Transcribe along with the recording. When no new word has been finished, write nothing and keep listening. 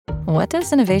What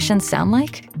does innovation sound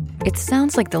like? It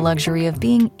sounds like the luxury of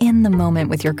being in the moment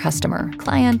with your customer,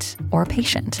 client, or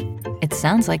patient. It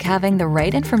sounds like having the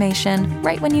right information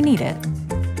right when you need it.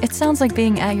 It sounds like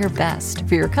being at your best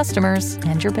for your customers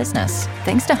and your business.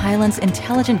 Thanks to Hyland's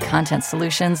intelligent content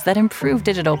solutions that improve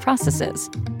digital processes,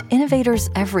 innovators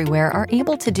everywhere are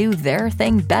able to do their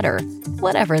thing better,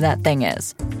 whatever that thing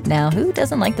is. Now, who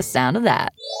doesn't like the sound of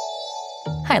that?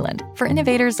 Hyland, for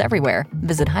innovators everywhere.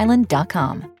 Visit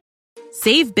hyland.com.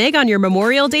 Save big on your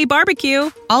Memorial Day barbecue,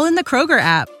 all in the Kroger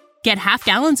app. Get half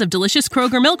gallons of delicious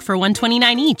Kroger milk for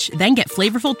 $1.29 each. Then get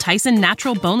flavorful Tyson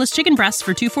natural boneless chicken breasts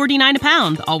for $2.49 a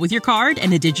pound, all with your card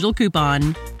and a digital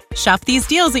coupon. Shop these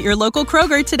deals at your local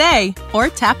Kroger today, or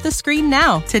tap the screen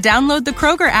now to download the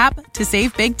Kroger app to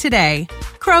save big today.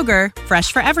 Kroger, fresh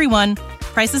for everyone.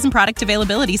 Prices and product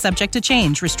availability subject to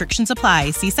change. Restrictions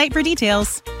apply. See site for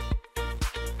details.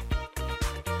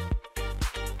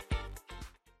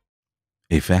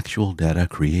 A factual data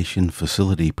creation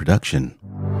facility production.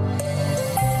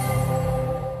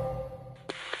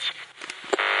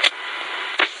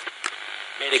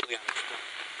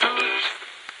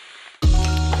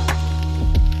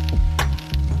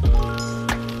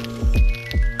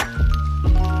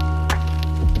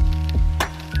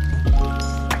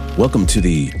 Welcome to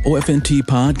the OFNT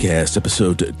Podcast,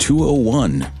 episode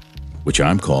 201, which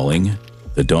I'm calling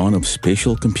The Dawn of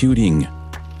Spatial Computing.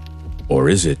 Or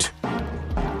is it?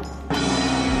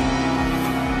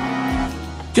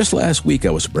 Just last week, I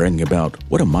was bragging about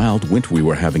what a mild winter we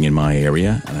were having in my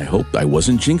area, and I hoped I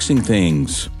wasn't jinxing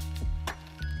things.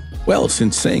 Well,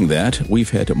 since saying that, we've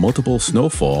had multiple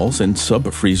snowfalls and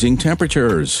sub-freezing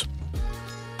temperatures.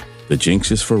 The jinx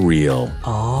is for real.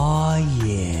 Oh,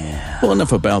 yeah. Well,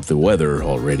 enough about the weather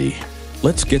already.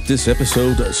 Let's get this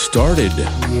episode started.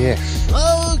 Yes.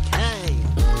 Okay.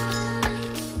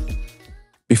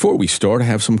 Before we start, I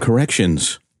have some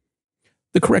corrections.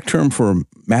 The correct term for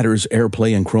Matter's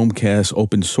AirPlay and Chromecast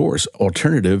open source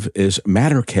alternative is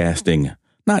Mattercasting,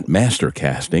 not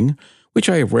Mastercasting, which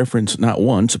I have referenced not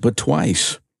once but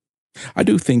twice. I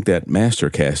do think that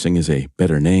Mastercasting is a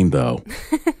better name, though.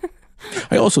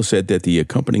 I also said that the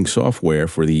accompanying software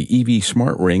for the EV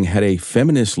Smart Ring had a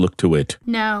feminist look to it.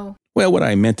 No. Well, what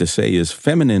I meant to say is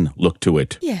feminine look to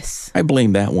it. Yes. I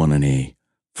blame that one on a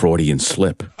Freudian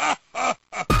slip.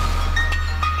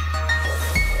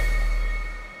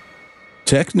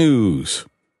 Tech news.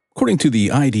 According to the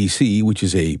IDC, which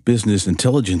is a business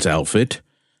intelligence outfit,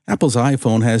 Apple's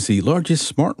iPhone has the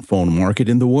largest smartphone market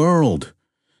in the world,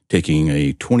 taking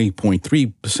a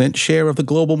 20.3% share of the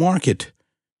global market.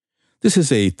 This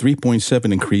is a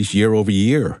 3.7% increase year over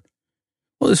year.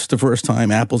 Well, this is the first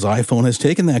time Apple's iPhone has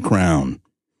taken that crown.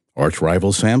 Arch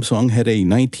rival Samsung had a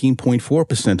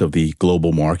 19.4% of the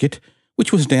global market,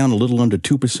 which was down a little under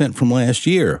 2% from last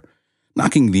year,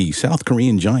 knocking the South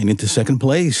Korean giant into second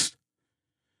place.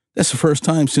 That's the first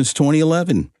time since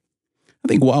 2011. I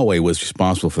think Huawei was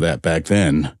responsible for that back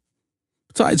then.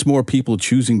 Besides more people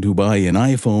choosing to buy an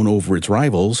iPhone over its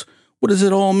rivals, what does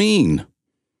it all mean?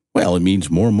 Well, it means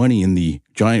more money in the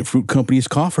giant fruit company's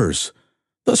coffers,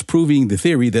 thus proving the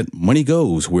theory that money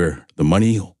goes where the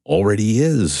money already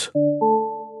is.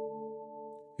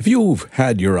 If you've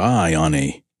had your eye on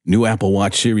a new Apple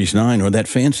Watch Series 9 or that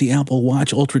fancy Apple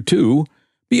Watch Ultra 2,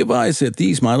 be advised that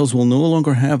these models will no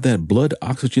longer have that blood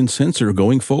oxygen sensor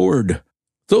going forward.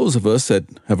 Those of us that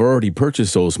have already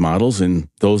purchased those models and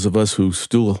those of us who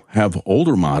still have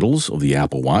older models of the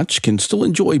Apple Watch can still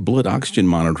enjoy blood oxygen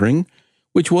monitoring,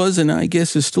 which was and I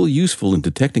guess is still useful in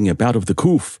detecting a bout of the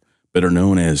coof, better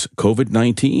known as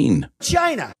COVID-19.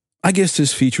 China. I guess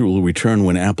this feature will return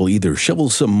when Apple either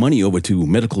shovels some money over to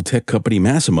medical tech company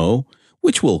Masimo,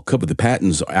 which will cover the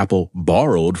patents Apple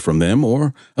borrowed from them,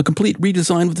 or a complete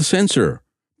redesign of the sensor,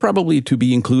 probably to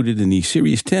be included in the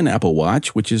Series 10 Apple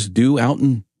Watch, which is due out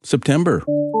in September.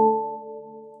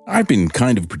 I've been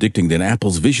kind of predicting that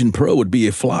Apple's Vision Pro would be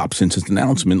a flop since its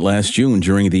announcement last June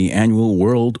during the annual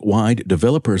Worldwide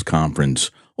Developers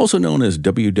Conference, also known as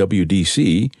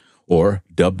WWDC, or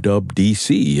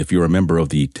WWDC if you're a member of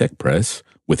the tech press,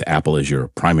 with Apple as your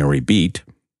primary beat.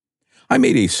 I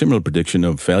made a similar prediction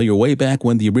of failure way back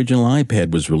when the original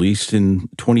iPad was released in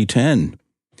 2010.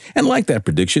 And like that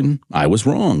prediction, I was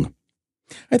wrong.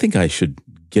 I think I should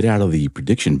get out of the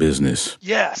prediction business.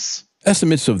 Yes.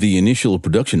 Estimates of the initial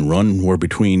production run were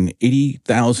between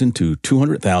 80,000 to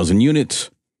 200,000 units.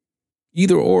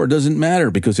 Either or doesn't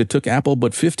matter because it took Apple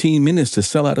but 15 minutes to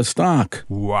sell out of stock.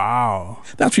 Wow.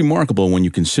 That's remarkable when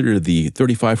you consider the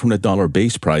 $3,500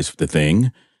 base price of the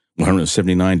thing,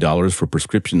 $179 for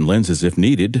prescription lenses if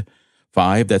needed.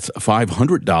 That's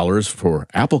 $500 for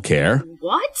Apple Care.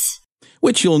 What?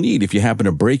 which you'll need if you happen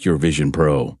to break your Vision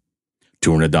Pro.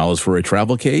 $200 for a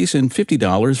travel case and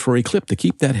 $50 for a clip to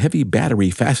keep that heavy battery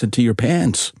fastened to your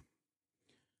pants.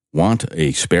 Want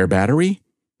a spare battery?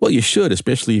 Well, you should,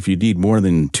 especially if you need more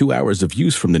than 2 hours of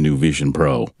use from the new Vision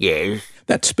Pro. Yes.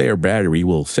 That spare battery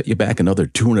will set you back another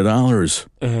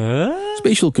 $200.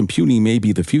 Spatial computing may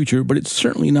be the future, but it's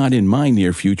certainly not in my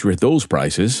near future at those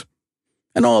prices.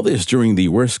 And all this during the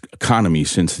worst economy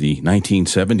since the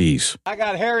 1970s. I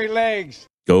got hairy legs.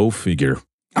 Go figure.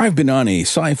 I've been on a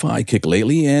sci-fi kick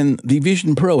lately, and the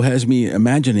Vision Pro has me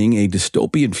imagining a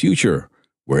dystopian future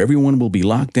where everyone will be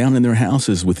locked down in their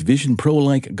houses with Vision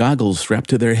Pro-like goggles strapped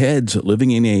to their heads,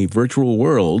 living in a virtual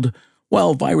world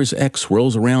while Virus X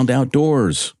swirls around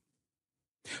outdoors.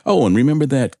 Oh, and remember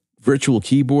that virtual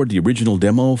keyboard the original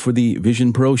demo for the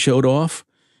Vision Pro showed off?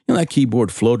 And that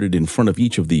keyboard floated in front of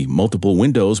each of the multiple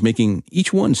windows, making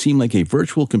each one seem like a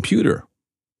virtual computer.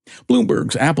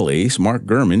 Bloomberg's Apple ace, Mark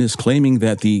Gurman, is claiming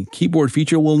that the keyboard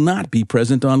feature will not be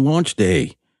present on launch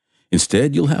day.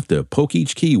 Instead, you'll have to poke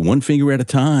each key one finger at a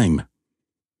time.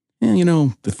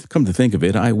 And, come to think of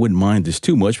it, I wouldn't mind this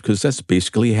too much because that's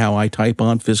basically how I type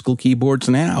on physical keyboards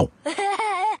now.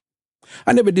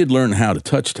 I never did learn how to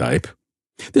touch type.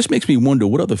 This makes me wonder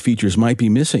what other features might be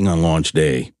missing on launch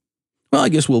day. Well, I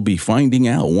guess we'll be finding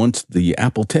out once the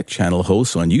Apple Tech Channel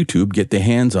hosts on YouTube get their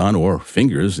hands on, or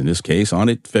fingers in this case, on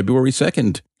it February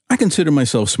 2nd. I consider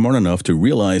myself smart enough to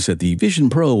realize that the Vision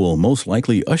Pro will most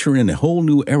likely usher in a whole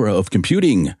new era of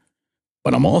computing.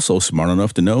 But I'm also smart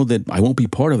enough to know that I won't be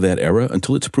part of that era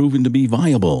until it's proven to be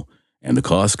viable, and the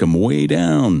costs come way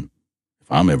down,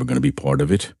 if I'm ever going to be part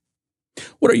of it.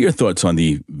 What are your thoughts on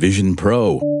the Vision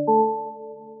Pro?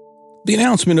 The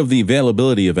announcement of the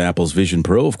availability of Apple's Vision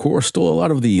Pro, of course, stole a lot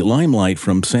of the limelight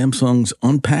from Samsung's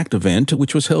Unpacked event,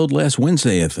 which was held last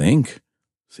Wednesday, I think.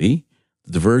 See?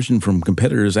 The diversion from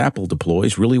competitors Apple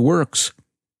deploys really works.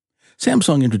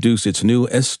 Samsung introduced its new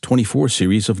S24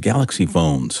 series of Galaxy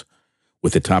phones,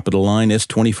 with the top-of-the-line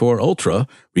S24 Ultra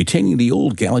retaining the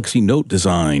old Galaxy Note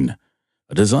design,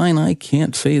 a design I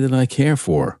can't say that I care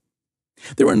for.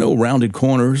 There are no rounded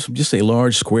corners, just a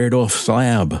large squared-off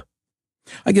slab.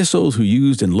 I guess those who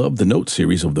used and loved the Note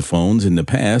series of the phones in the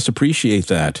past appreciate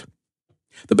that.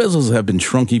 The bezels have been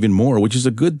shrunk even more, which is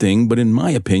a good thing, but in my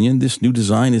opinion, this new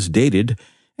design is dated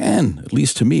and, at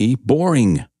least to me,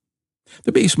 boring.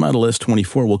 The base model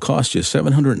S24 will cost you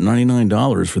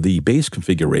 $799 for the base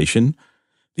configuration.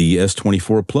 The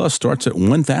S24 Plus starts at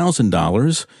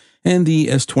 $1,000, and the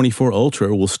S24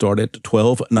 Ultra will start at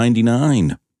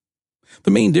 $1,299.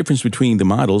 The main difference between the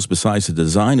models, besides the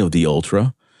design of the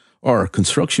Ultra, are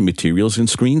construction materials and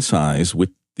screen size, with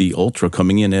the Ultra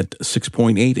coming in at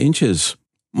 6.8 inches.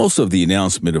 Most of the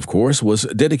announcement, of course, was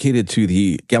dedicated to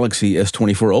the Galaxy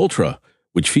S24 Ultra,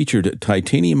 which featured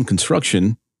titanium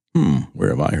construction, where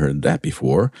have I heard that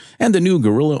before, and the new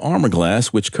Gorilla Armor Glass,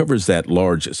 which covers that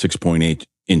large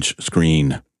 6.8-inch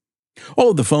screen. All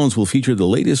of the phones will feature the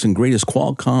latest and greatest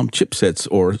Qualcomm chipsets,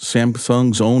 or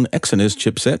Samsung's own Exynos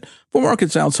chipset, for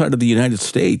markets outside of the United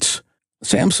States.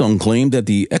 Samsung claimed that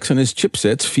the Exynos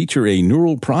chipsets feature a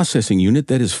neural processing unit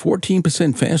that is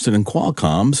 14% faster than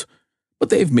Qualcomm's, but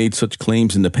they've made such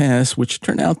claims in the past which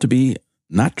turn out to be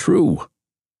not true.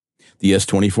 The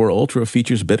S24 Ultra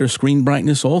features better screen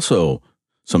brightness also,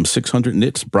 some 600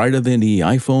 nits brighter than the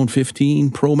iPhone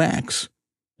 15 Pro Max.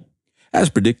 As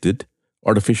predicted,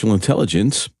 artificial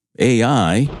intelligence,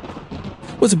 AI,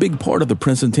 was a big part of the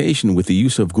presentation, with the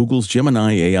use of Google's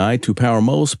Gemini AI to power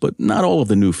most, but not all of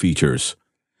the new features.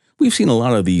 We've seen a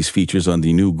lot of these features on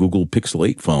the new Google Pixel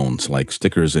 8 phones, like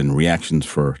stickers and reactions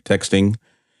for texting,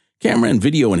 camera and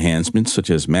video enhancements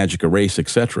such as Magic Erase,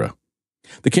 etc.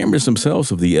 The cameras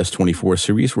themselves of the S24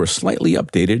 series were slightly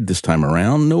updated this time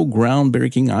around, no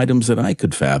groundbreaking items that I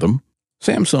could fathom.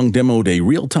 Samsung demoed a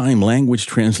real-time language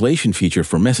translation feature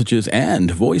for messages and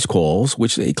voice calls,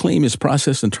 which they claim is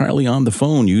processed entirely on the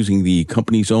phone using the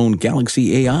company's own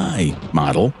Galaxy AI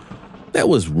model. That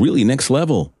was really next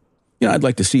level. I'd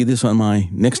like to see this on my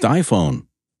next iPhone.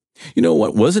 You know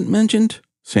what wasn't mentioned?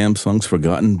 Samsung's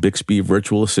forgotten Bixby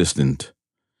virtual assistant.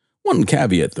 One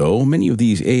caveat, though, many of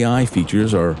these AI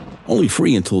features are only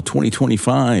free until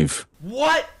 2025.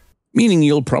 What? Meaning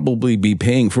you'll probably be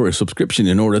paying for a subscription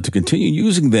in order to continue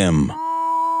using them.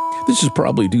 This is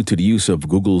probably due to the use of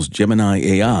Google's Gemini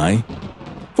AI,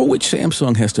 for which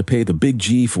Samsung has to pay the big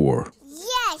G for.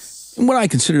 Yes! In what I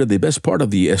consider the best part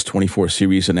of the S24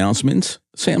 series announcements,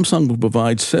 Samsung will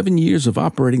provide 7 years of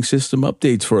operating system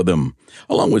updates for them,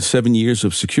 along with 7 years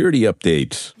of security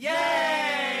updates.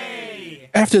 Yay!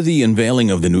 After the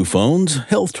unveiling of the new phones,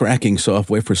 health tracking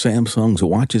software for Samsung's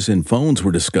watches and phones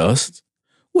were discussed,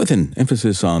 with an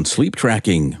emphasis on sleep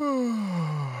tracking.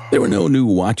 There were no new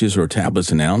watches or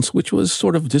tablets announced, which was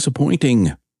sort of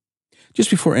disappointing. Just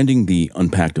before ending the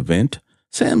Unpacked event,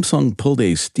 Samsung pulled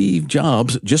a Steve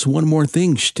Jobs just one more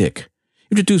thing shtick,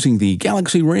 introducing the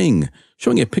Galaxy Ring,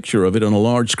 showing a picture of it on a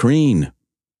large screen.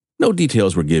 No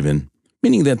details were given,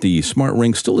 meaning that the smart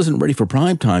ring still isn't ready for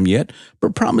prime time yet,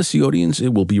 but promised the audience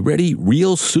it will be ready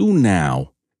real soon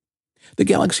now. The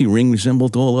Galaxy Ring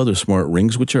resembled all other smart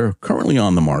rings which are currently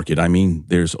on the market. I mean,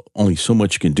 there's only so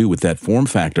much you can do with that form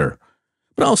factor.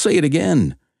 But I'll say it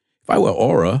again. If I were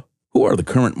Aura, who are the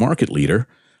current market leader,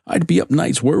 I'd be up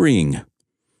nights worrying.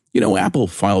 You know, Apple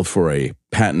filed for a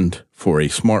patent for a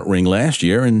smart ring last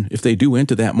year, and if they do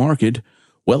enter that market,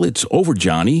 well, it's over,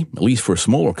 Johnny, at least for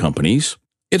smaller companies.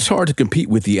 It's hard to compete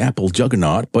with the Apple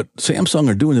juggernaut, but Samsung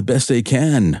are doing the best they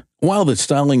can. While the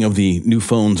styling of the new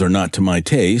phones are not to my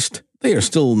taste, they are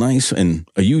still nice and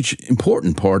a huge,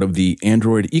 important part of the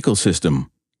Android ecosystem.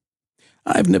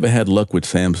 I've never had luck with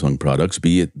Samsung products,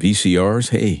 be it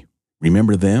VCRs, hey,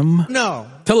 remember them? No.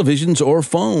 Televisions or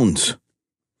phones.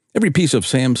 Every piece of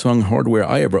Samsung hardware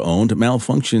I ever owned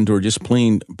malfunctioned or just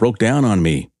plain broke down on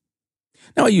me.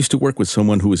 Now, I used to work with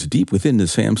someone who was deep within the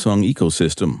Samsung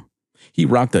ecosystem. He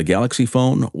rocked a Galaxy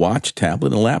phone, watch,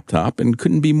 tablet, and laptop and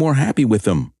couldn't be more happy with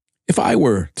them. If I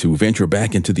were to venture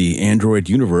back into the Android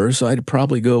universe, I'd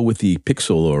probably go with the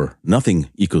Pixel or Nothing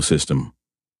ecosystem.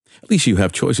 At least you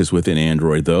have choices within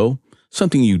Android, though,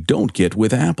 something you don't get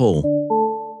with Apple.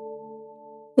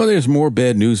 Well, there's more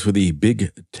bad news for the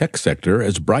big tech sector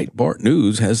as Breitbart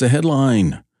News has the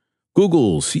headline.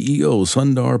 Google CEO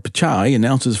Sundar Pichai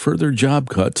announces further job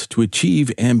cuts to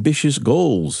achieve ambitious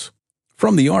goals.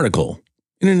 From the article,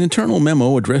 in an internal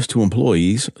memo addressed to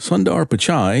employees, Sundar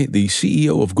Pichai, the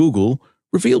CEO of Google,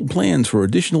 revealed plans for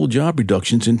additional job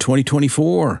reductions in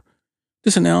 2024.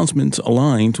 This announcement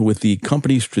aligned with the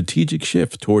company's strategic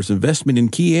shift towards investment in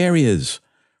key areas,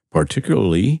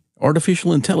 particularly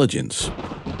artificial intelligence.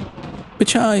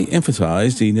 Pichai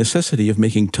emphasized the necessity of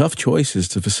making tough choices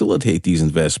to facilitate these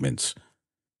investments.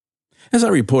 As I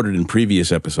reported in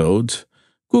previous episodes,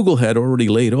 Google had already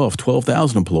laid off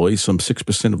 12,000 employees, some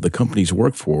 6% of the company's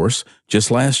workforce,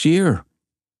 just last year.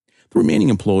 The remaining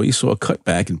employees saw a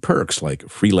cutback in perks like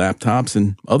free laptops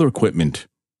and other equipment.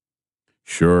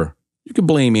 Sure, you can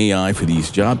blame AI for these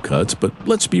job cuts, but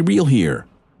let's be real here.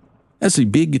 As the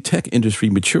big tech industry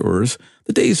matures,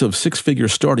 the days of six-figure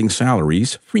starting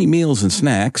salaries, free meals and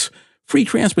snacks, free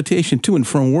transportation to and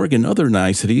from work and other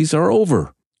niceties are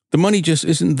over. The money just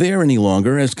isn't there any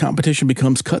longer as competition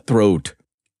becomes cutthroat.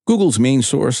 Google's main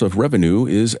source of revenue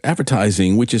is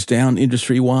advertising, which is down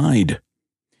industry-wide.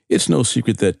 It's no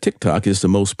secret that TikTok is the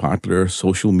most popular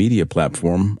social media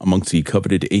platform amongst the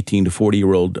coveted 18 to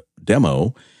 40-year-old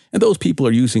demo, and those people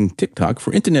are using TikTok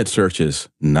for internet searches,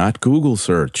 not Google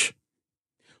search.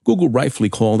 Google rightfully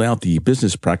called out the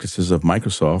business practices of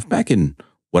Microsoft back in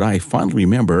what I fondly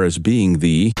remember as being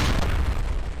the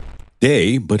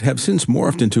day, but have since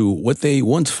morphed into what they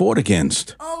once fought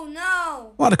against. Oh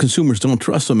no! A lot of consumers don't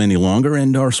trust them any longer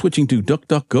and are switching to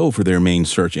DuckDuckGo for their main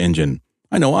search engine.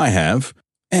 I know I have.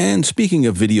 And speaking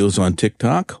of videos on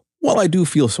TikTok, while I do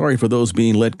feel sorry for those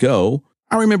being let go,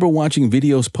 I remember watching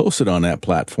videos posted on that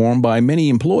platform by many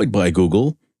employed by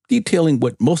Google, detailing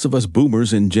what most of us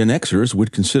boomers and Gen Xers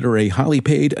would consider a highly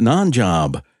paid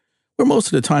non-job, where most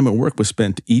of the time at work was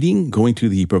spent eating, going to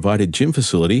the provided gym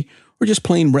facility, or just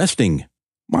plain resting.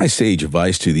 My sage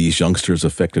advice to these youngsters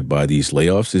affected by these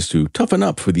layoffs is to toughen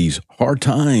up for these hard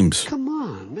times. Come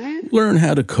on, man. Learn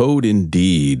how to code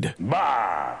Indeed.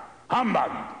 Bah! Humbug!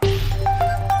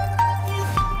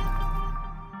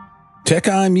 Tech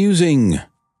I'm using.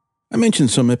 I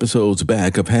mentioned some episodes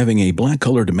back of having a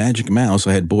black-colored Magic Mouse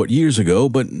I had bought years ago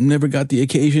but never got the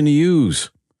occasion to use.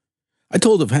 I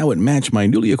told of how it matched my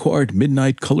newly acquired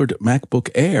midnight-colored MacBook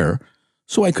Air,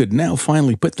 so I could now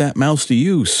finally put that mouse to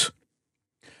use.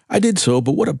 I did so,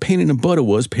 but what a pain in the butt it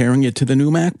was pairing it to the new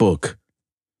MacBook.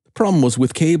 The problem was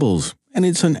with cables, and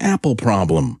it's an Apple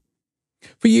problem.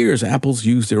 For years, Apple's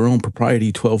used their own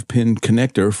proprietary 12-pin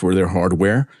connector for their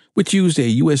hardware, which used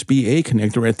a USB-A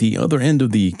connector at the other end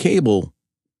of the cable.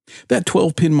 That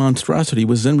 12-pin monstrosity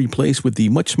was then replaced with the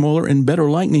much smaller and better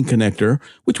Lightning connector,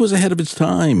 which was ahead of its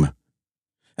time.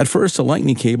 At first, the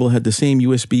Lightning cable had the same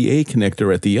USB-A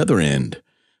connector at the other end,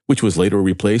 which was later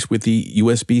replaced with the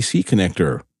USB-C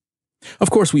connector.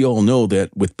 Of course, we all know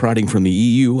that with prodding from the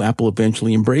EU, Apple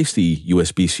eventually embraced the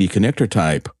USB-C connector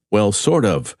type. Well, sort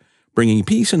of, bringing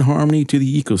peace and harmony to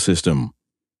the ecosystem.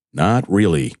 Not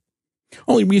really.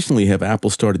 Only recently have Apple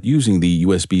started using the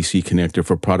USB-C connector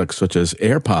for products such as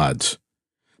AirPods.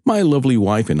 My lovely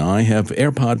wife and I have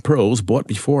AirPod Pros bought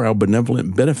before our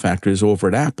benevolent benefactors over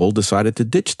at Apple decided to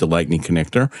ditch the Lightning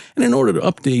connector, and in order to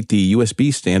update the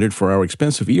USB standard for our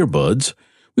expensive earbuds,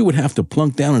 we would have to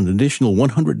plunk down an additional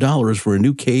 $100 for a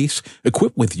new case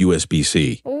equipped with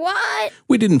USB-C. What?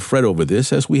 We didn't fret over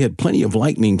this as we had plenty of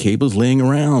Lightning cables laying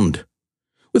around.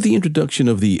 With the introduction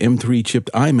of the M3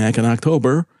 chipped iMac in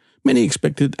October, many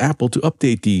expected Apple to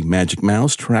update the Magic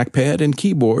Mouse, trackpad, and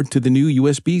keyboard to the new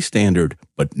USB standard,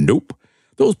 but nope,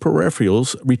 those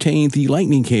peripherals retained the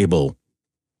Lightning cable.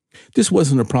 This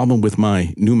wasn't a problem with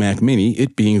my new Mac Mini,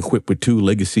 it being equipped with 2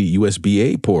 legacy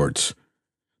USB-A ports.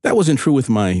 That wasn't true with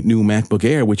my new MacBook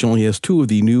Air, which only has 2 of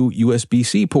the new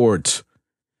USB-C ports.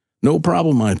 No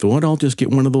problem, I thought. I'll just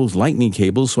get one of those Lightning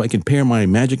cables so I can pair my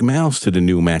Magic Mouse to the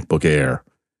new MacBook Air.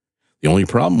 The only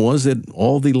problem was that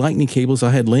all the Lightning cables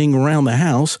I had laying around the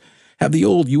house have the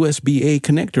old USB-A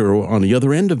connector on the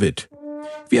other end of it.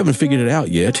 If you haven't figured it out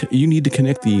yet, you need to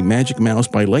connect the Magic Mouse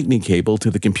by Lightning cable to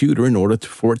the computer in order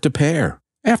for it to pair.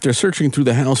 After searching through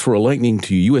the house for a Lightning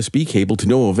to USB cable to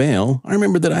no avail, I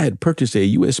remembered that I had purchased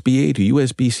a USB-A to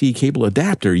USB-C cable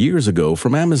adapter years ago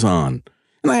from Amazon,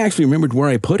 and I actually remembered where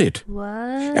I put it. What?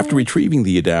 After retrieving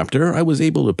the adapter, I was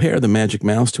able to pair the Magic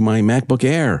Mouse to my MacBook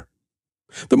Air.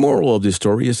 The moral of this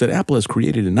story is that Apple has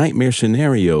created a nightmare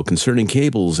scenario concerning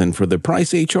cables, and for the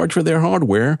price they charge for their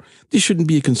hardware, this shouldn't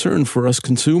be a concern for us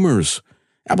consumers.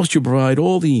 Apple should provide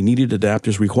all the needed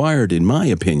adapters required, in my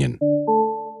opinion.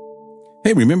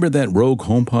 Hey, remember that Rogue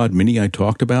HomePod Mini I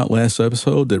talked about last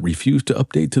episode that refused to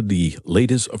update to the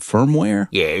latest firmware?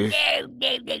 Yes.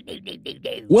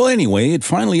 Well, anyway, it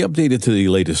finally updated to the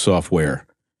latest software.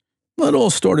 Well, it all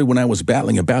started when I was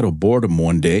battling a bout of boredom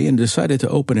one day and decided to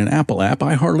open an Apple app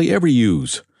I hardly ever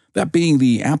use, that being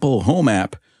the Apple Home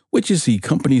app, which is the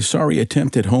company's sorry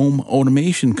attempt at home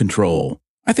automation control.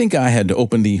 I think I had to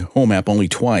open the Home app only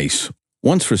twice.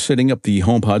 Once for setting up the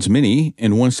HomePod's Mini,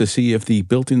 and once to see if the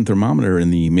built-in thermometer in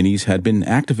the Minis had been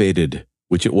activated,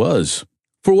 which it was.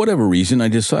 For whatever reason, I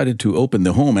decided to open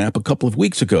the Home app a couple of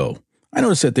weeks ago. I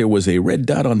noticed that there was a red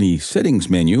dot on the settings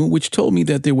menu, which told me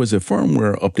that there was a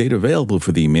firmware update available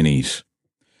for the Minis.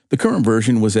 The current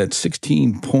version was at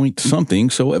 16 point something,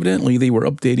 so evidently they were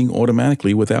updating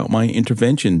automatically without my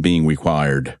intervention being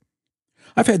required.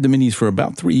 I've had the Minis for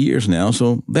about 3 years now,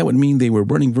 so that would mean they were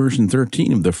running version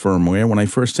 13 of the firmware when I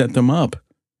first set them up.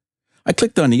 I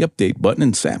clicked on the update button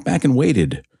and sat back and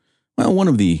waited. Well, one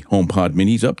of the HomePod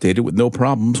Minis updated with no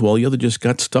problems, while the other just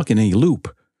got stuck in a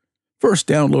loop. First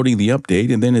downloading the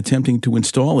update and then attempting to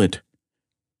install it.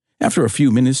 After a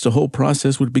few minutes, the whole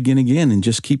process would begin again and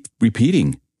just keep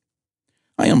repeating.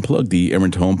 I unplugged the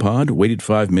errant HomePod, waited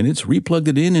 5 minutes, replugged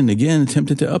it in, and again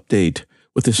attempted to update,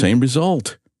 with the same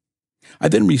result. I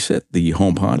then reset the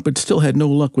HomePod, but still had no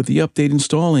luck with the update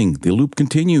installing. The loop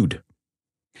continued.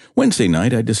 Wednesday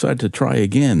night, I decided to try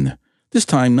again, this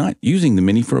time not using the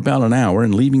Mini for about an hour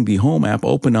and leaving the Home app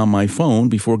open on my phone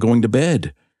before going to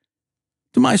bed.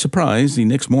 To my surprise, the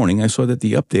next morning I saw that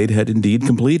the update had indeed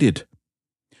completed.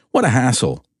 What a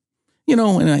hassle. And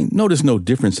I noticed no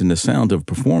difference in the sound of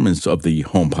performance of the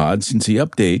HomePod since the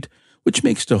update, which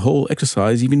makes the whole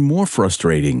exercise even more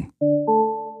frustrating.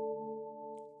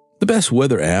 The best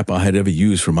weather app I had ever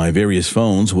used for my various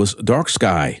phones was Dark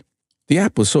Sky. The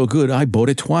app was so good I bought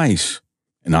it twice,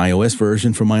 an iOS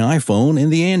version for my iPhone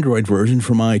and the Android version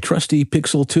for my trusty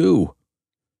Pixel 2.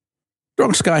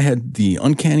 Dark Sky had the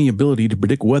uncanny ability to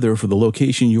predict weather for the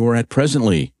location you are at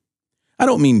presently. I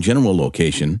don't mean general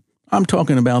location. I'm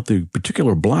talking about the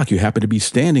particular block you happen to be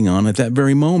standing on at that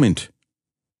very moment.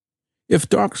 If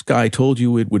Dark Sky told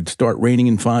you it would start raining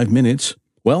in 5 minutes,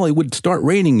 well, it would start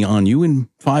raining on you in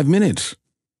 5 minutes.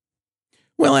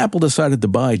 Well, Apple decided to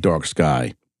buy Dark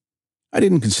Sky. I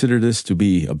didn't consider this to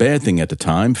be a bad thing at the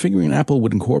time, figuring Apple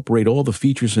would incorporate all the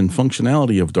features and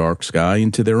functionality of Dark Sky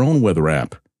into their own weather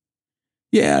app.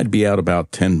 Yeah, I'd be out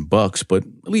about $10, but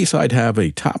at least I'd have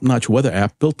a top-notch weather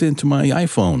app built into my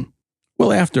iPhone.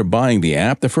 Well, after buying the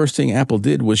app, the first thing Apple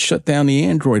did was shut down the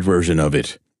Android version of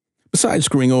it. Besides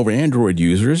screwing over Android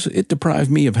users, it deprived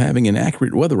me of having an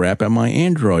accurate weather app on my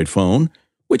Android phone,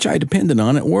 which I depended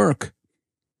on at work.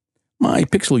 My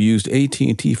Pixel used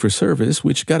AT&T for service,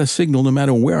 which got a signal no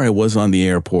matter where I was on the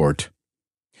airport.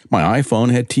 My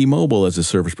iPhone had T-Mobile as a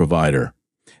service provider.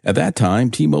 At that time,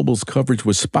 T-Mobile's coverage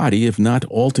was spotty, if not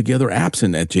altogether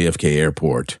absent at JFK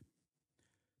Airport.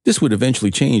 This would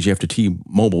eventually change after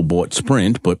T-Mobile bought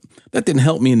Sprint, but that didn't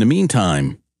help me in the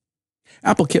meantime.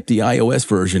 Apple kept the iOS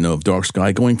version of Dark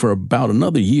Sky going for about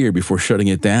another year before shutting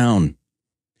it down.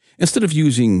 Instead of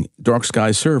using Dark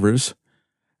Sky servers,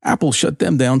 Apple shut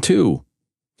them down too.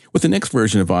 With the next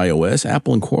version of iOS,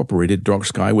 Apple incorporated Dark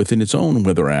Sky within its own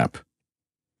weather app.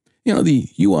 The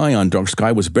UI on Dark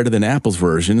Sky was better than Apple's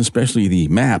version, especially the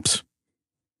maps.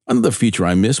 Another feature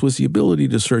I missed was the ability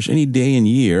to search any day and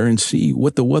year and see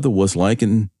what the weather was like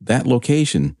in that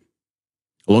location.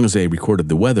 As long as they recorded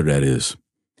the weather, that is.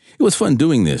 It was fun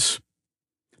doing this.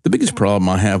 The biggest problem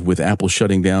I have with Apple's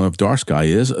shutting down of Dark Sky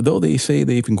is, though they say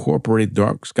they've incorporated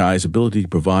Dark Sky's ability to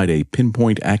provide a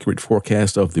pinpoint accurate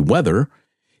forecast of the weather,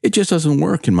 it just doesn't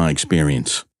work in my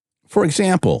experience. For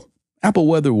example, Apple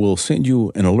Weather will send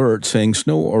you an alert saying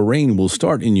snow or rain will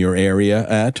start in your area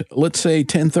at, let's say,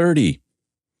 10:30.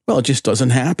 Well, it just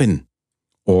doesn't happen.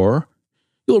 Or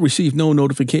you'll receive no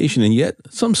notification and yet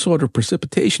some sort of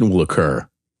precipitation will occur.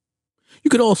 You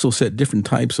could also set different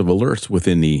types of alerts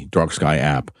within the Dark Sky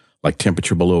app, like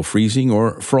temperature below freezing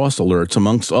or frost alerts,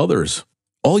 amongst others.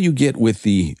 All you get with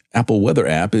the Apple Weather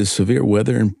app is severe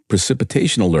weather and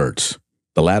precipitation alerts,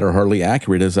 the latter hardly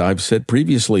accurate, as I've said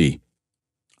previously.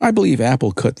 I believe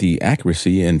Apple cut the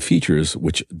accuracy and features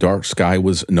which Dark Sky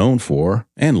was known for,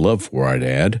 and loved for, I'd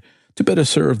add, to better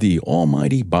serve the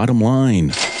almighty bottom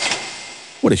line.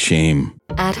 What a shame.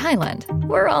 At Highland,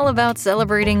 we're all about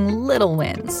celebrating little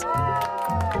wins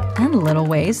and little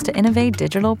ways to innovate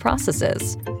digital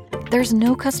processes. There's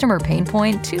no customer pain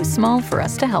point too small for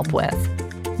us to help with.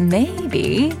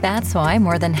 Maybe that's why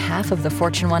more than half of the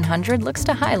Fortune 100 looks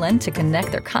to Highland to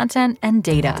connect their content and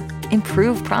data,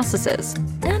 improve processes,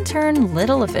 and turn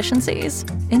little efficiencies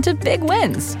into big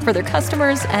wins for their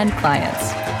customers and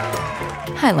clients.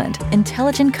 Highland,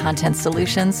 intelligent content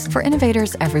solutions for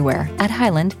innovators everywhere at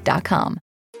highland.com.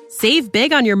 Save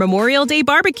big on your Memorial Day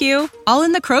barbecue, all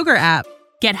in the Kroger app.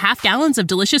 Get half gallons of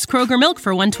delicious Kroger milk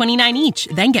for $1.29 each.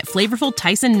 Then get flavorful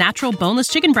Tyson natural boneless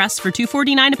chicken breasts for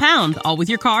 $2.49 a pound, all with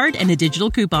your card and a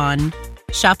digital coupon.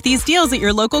 Shop these deals at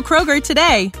your local Kroger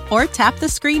today, or tap the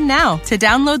screen now to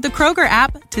download the Kroger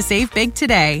app to save big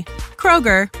today.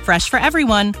 Kroger, fresh for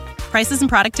everyone. Prices and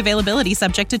product availability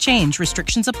subject to change.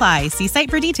 Restrictions apply. See site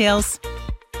for details.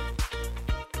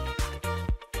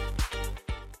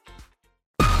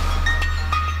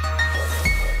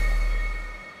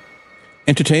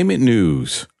 Entertainment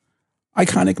news.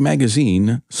 Iconic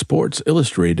magazine, Sports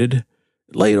Illustrated,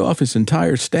 laid off its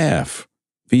entire staff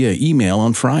via email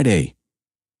on Friday.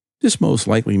 This most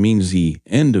likely means the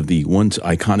end of the once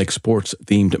iconic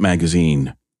sports-themed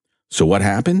magazine. So what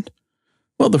happened?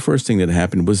 Well, the first thing that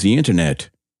happened was the internet.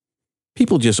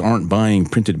 People just aren't buying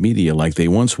printed media like they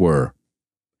once were.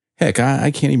 Heck,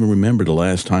 I can't even remember the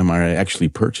last time I actually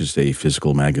purchased a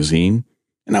physical magazine,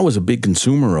 and I was a big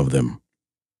consumer of them.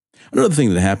 Another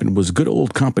thing that happened was good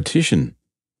old competition.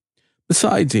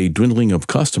 Besides a dwindling of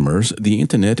customers, the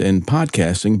internet and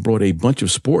podcasting brought a bunch of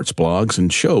sports blogs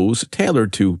and shows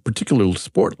tailored to particular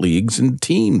sport leagues and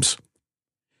teams.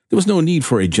 There was no need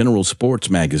for a general sports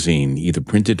magazine, either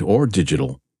printed or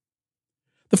digital.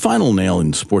 The final nail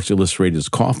in Sports Illustrated's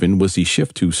coffin was the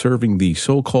shift to serving the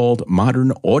so-called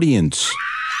modern audience.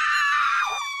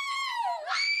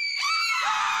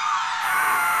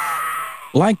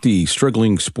 Like the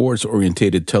struggling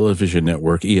sports-oriented television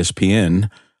network ESPN,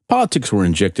 politics were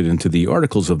injected into the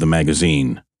articles of the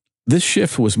magazine. This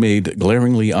shift was made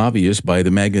glaringly obvious by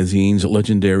the magazine's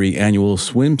legendary annual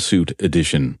swimsuit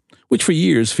edition, which for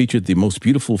years featured the most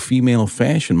beautiful female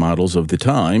fashion models of the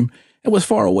time and was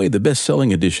far away the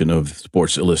best-selling edition of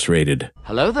Sports Illustrated.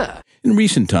 Hello there. In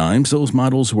recent times, those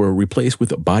models were replaced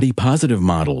with body-positive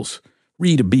models,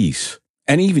 read obese,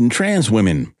 and even trans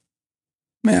women.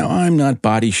 Now, I'm not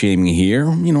body-shaming here.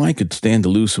 I could stand to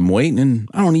lose some weight, and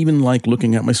I don't even like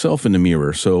looking at myself in the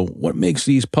mirror, so what makes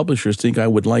these publishers think I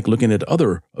would like looking at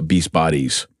other obese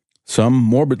bodies? Some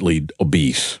morbidly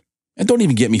obese. And don't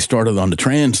even get me started on the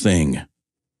trans thing.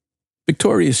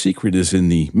 Victoria's Secret is in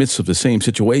the midst of the same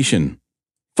situation.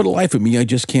 For the life of me, I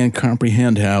just can't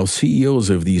comprehend how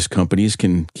CEOs of these companies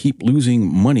can keep losing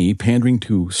money pandering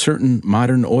to certain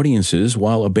modern audiences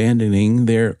while abandoning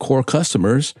their core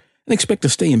customers and expect to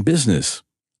stay in business.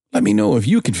 Let me know if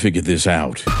you can figure this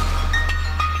out.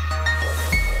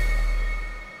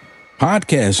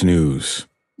 Podcast news.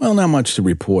 Well, not much to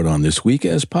report on this week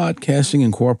as Podcasting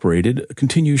Incorporated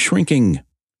continues shrinking.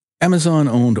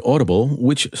 Amazon-owned Audible,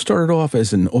 which started off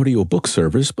as an audiobook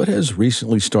service but has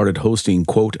recently started hosting,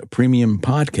 quote, premium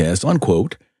podcasts,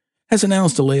 unquote, has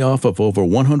announced a layoff of over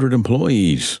 100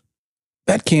 employees.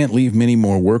 That can't leave many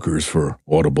more workers for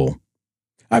Audible.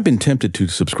 I've been tempted to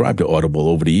subscribe to Audible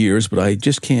over the years, but I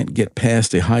just can't get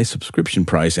past the high subscription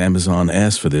price Amazon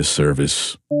asks for this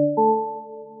service.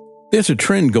 There's a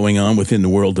trend going on within the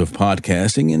world of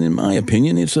podcasting, and in my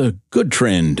opinion, it's a good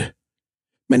trend.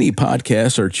 Many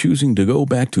podcasts are choosing to go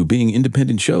back to being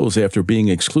independent shows after being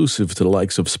exclusive to the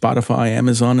likes of Spotify,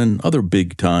 Amazon, and other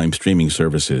big-time streaming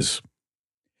services.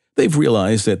 They've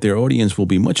realized that their audience will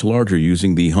be much larger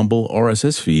using the humble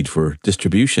RSS feed for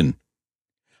distribution.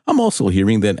 I'm also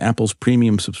hearing that Apple's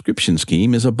premium subscription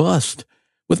scheme is a bust,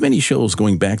 with many shows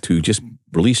going back to just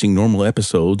releasing normal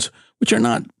episodes, which are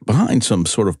not behind some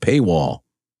sort of paywall.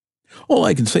 All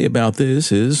I can say about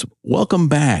this is, welcome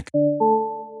back.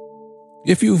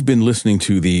 If you've been listening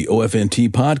to the OFNT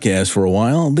podcast for a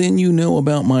while, then you know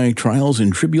about my trials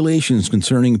and tribulations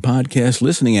concerning podcast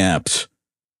listening apps.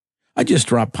 I just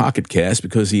dropped Pocket Cast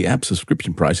because the app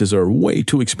subscription prices are way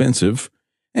too expensive,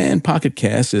 and Pocket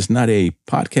Cast is not a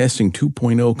Podcasting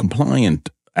 2.0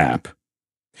 compliant app.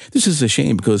 This is a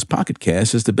shame because Pocket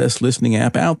Cast is the best listening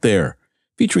app out there,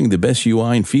 featuring the best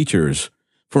UI and features,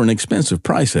 for an expensive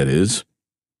price, that is.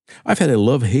 I've had a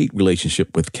love-hate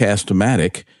relationship with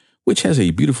Cast-O-Matic, which has a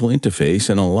beautiful interface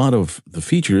and a lot of the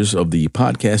features of the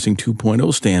Podcasting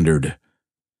 2.0 standard.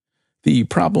 The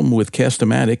problem with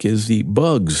Cast-O-Matic is the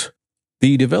bugs.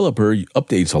 The developer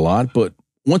updates a lot, but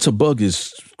once a bug is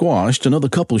squashed, another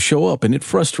couple show up and it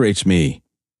frustrates me.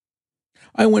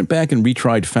 I went back and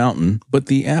retried Fountain, but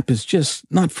the app is just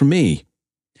not for me.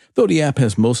 Though the app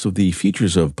has most of the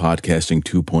features of Podcasting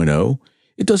 2.0,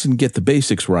 it doesn't get the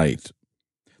basics right.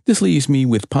 This leaves me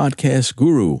with Podcast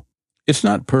Guru. It's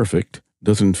not perfect,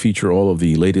 doesn't feature all of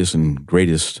the latest and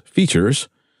greatest features,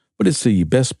 but it's the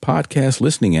best podcast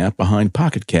listening app behind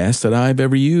Pocket Cast that I've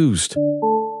ever used.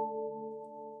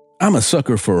 I'm a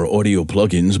sucker for audio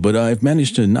plugins, but I've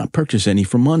managed to not purchase any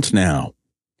for months now.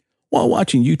 While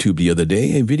watching YouTube the other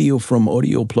day, a video from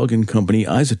audio plugin company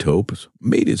Isotope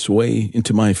made its way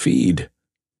into my feed.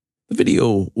 The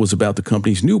video was about the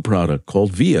company's new product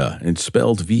called VIA, and it's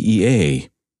spelled VEA.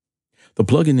 The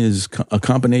plugin is a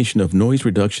combination of noise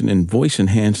reduction and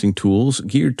voice-enhancing tools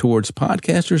geared towards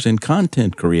podcasters and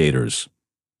content creators.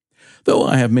 Though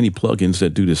I have many plugins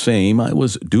that do the same, I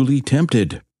was duly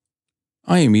tempted.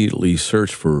 I immediately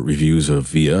searched for reviews of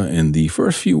VIA, and the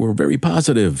first few were very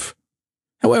positive.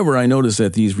 However, I noticed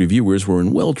that these reviewers were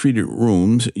in well-treated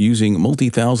rooms using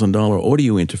multi-$1,000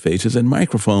 audio interfaces and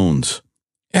microphones.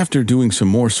 After doing some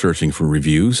more searching for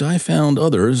reviews, I found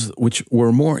others which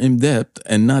were more in-depth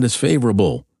and not as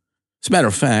favorable. As a matter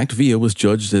of fact, VIA was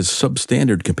judged as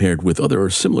substandard compared with other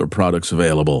similar products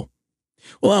available.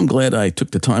 Well, I'm glad I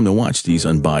took the time to watch these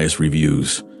unbiased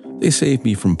reviews. They saved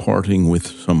me from parting with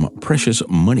some precious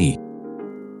money.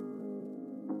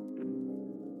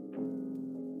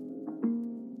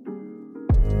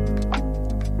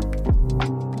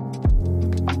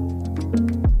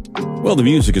 Well, the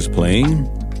music is playing,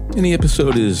 and the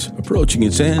episode is approaching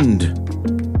its end.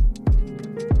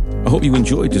 I hope you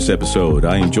enjoyed this episode.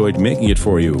 I enjoyed making it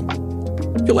for you.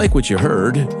 If you like what you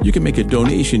heard, you can make a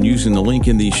donation using the link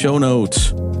in the show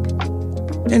notes.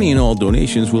 Any and all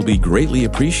donations will be greatly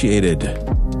appreciated.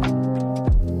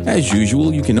 As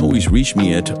usual, you can always reach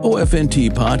me at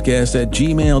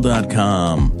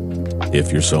ofntpodcast@gmail.com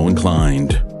if you're so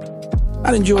inclined.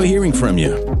 I'd enjoy hearing from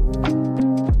you.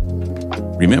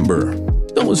 Remember,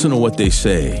 don't listen to what they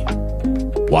say.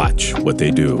 Watch what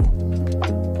they do.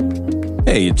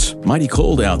 Hey, it's mighty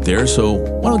cold out there, so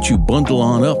why don't you bundle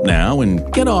on up now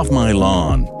and get off my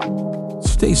lawn?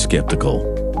 Stay skeptical.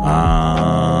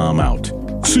 I'm out.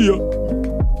 See ya.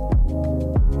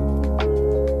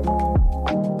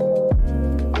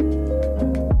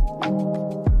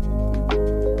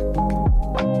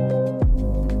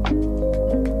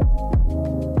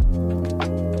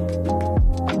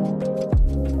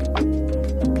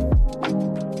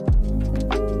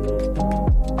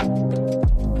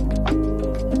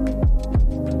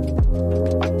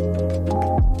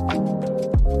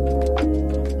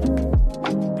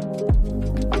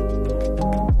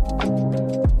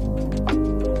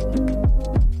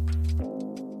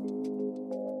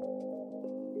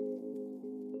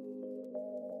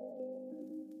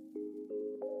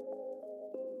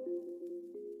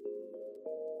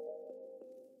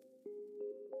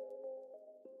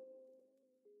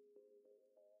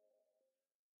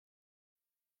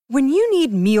 When you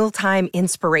need mealtime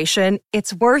inspiration,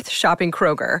 it's worth shopping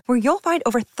Kroger, where you'll find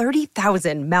over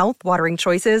 30,000 mouth-watering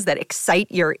choices that excite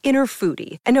your inner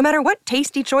foodie. And no matter what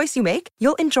tasty choice you make,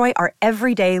 you'll enjoy our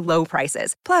everyday low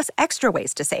prices, plus extra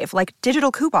ways to save, like digital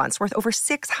coupons worth over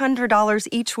 $600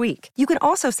 each week. You can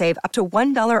also save up to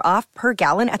 $1 off per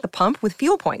gallon at the pump with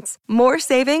fuel points. More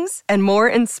savings and more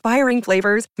inspiring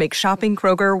flavors make shopping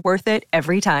Kroger worth it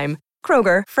every time.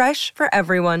 Kroger, fresh for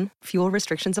everyone. Fuel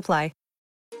restrictions apply.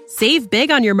 Save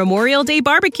big on your Memorial Day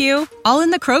barbecue, all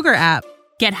in the Kroger app.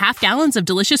 Get half gallons of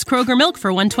delicious Kroger milk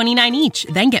for $1.29 each.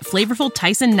 Then get flavorful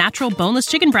Tyson natural boneless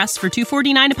chicken breasts for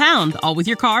 $2.49 a pound, all with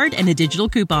your card and a digital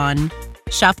coupon.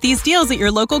 Shop these deals at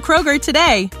your local Kroger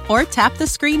today, or tap the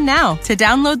screen now to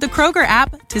download the Kroger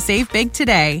app to save big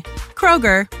today.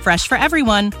 Kroger, fresh for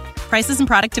everyone. Prices and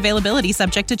product availability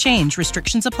subject to change.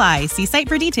 Restrictions apply. See site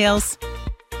for details.